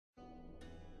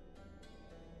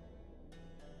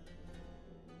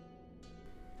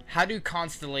How do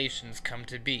constellations come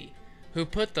to be? Who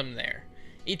put them there?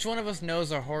 Each one of us knows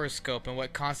our horoscope and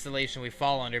what constellation we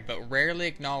fall under, but rarely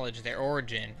acknowledge their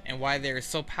origin and why they are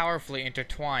so powerfully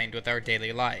intertwined with our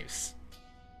daily lives.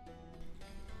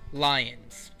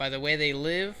 Lions, by the way they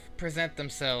live, present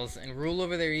themselves, and rule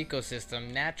over their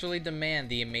ecosystem, naturally demand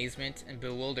the amazement and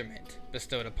bewilderment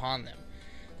bestowed upon them.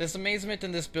 This amazement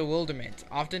and this bewilderment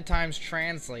oftentimes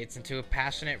translates into a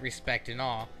passionate respect and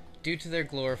awe due to their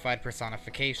glorified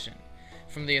personification.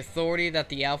 From the authority that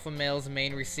the alpha male's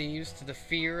mane receives to the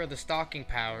fear of the stalking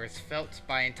powers felt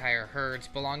by entire herds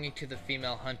belonging to the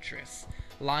female huntress,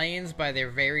 lions by their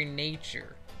very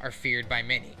nature are feared by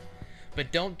many.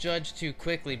 But don't judge too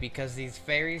quickly, because these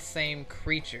very same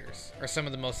creatures are some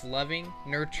of the most loving,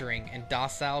 nurturing, and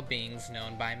docile beings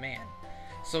known by man.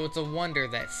 So it's a wonder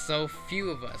that so few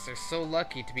of us are so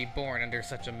lucky to be born under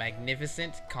such a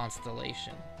magnificent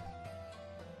constellation.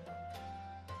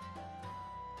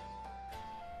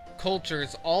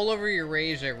 Cultures all over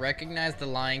Eurasia recognized the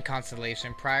lion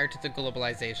constellation prior to the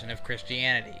globalization of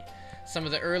Christianity. Some of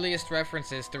the earliest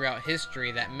references throughout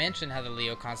history that mention how the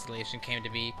Leo constellation came to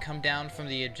be come down from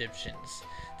the Egyptians.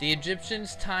 The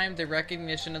Egyptians timed the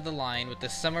recognition of the lion with the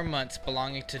summer months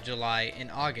belonging to July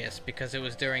and August, because it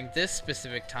was during this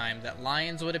specific time that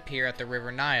lions would appear at the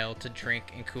river Nile to drink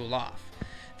and cool off.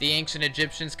 The ancient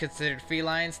Egyptians considered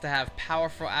felines to have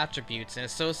powerful attributes and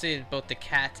associated both the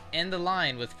cat and the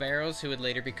lion with pharaohs who would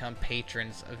later become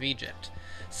patrons of Egypt.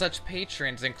 Such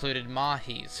patrons included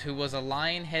Mahis, who was a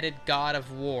lion-headed god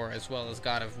of war as well as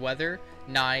god of weather,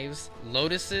 knives,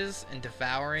 lotuses, and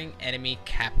devouring enemy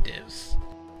captives.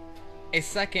 A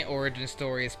second origin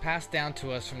story is passed down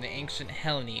to us from the ancient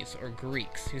Hellenes, or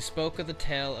Greeks, who spoke of the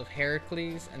tale of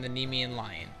Heracles and the Nemean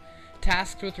lion.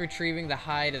 Tasked with retrieving the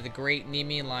hide of the great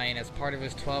Nemean lion as part of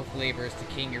his 12 labors to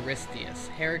King Eurystheus,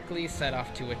 Heracles set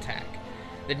off to attack.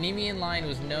 The Nemean lion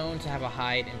was known to have a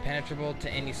hide impenetrable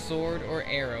to any sword or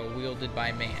arrow wielded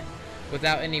by man.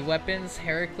 Without any weapons,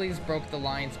 Heracles broke the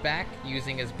lion's back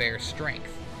using his bare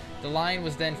strength. The lion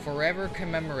was then forever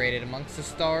commemorated amongst the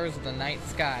stars of the night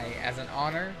sky as an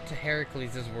honor to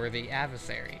Heracles' worthy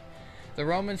adversary. The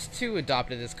Romans too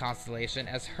adopted this constellation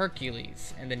as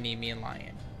Hercules and the Nemean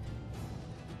lion.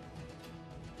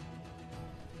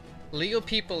 Leo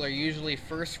people are usually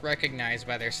first recognized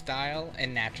by their style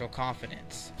and natural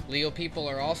confidence. Leo people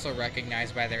are also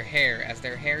recognized by their hair, as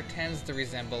their hair tends to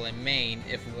resemble a mane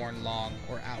if worn long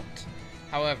or out.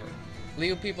 However,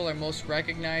 Leo people are most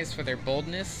recognized for their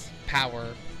boldness, power,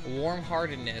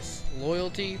 warm-heartedness,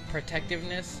 loyalty,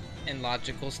 protectiveness, and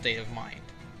logical state of mind.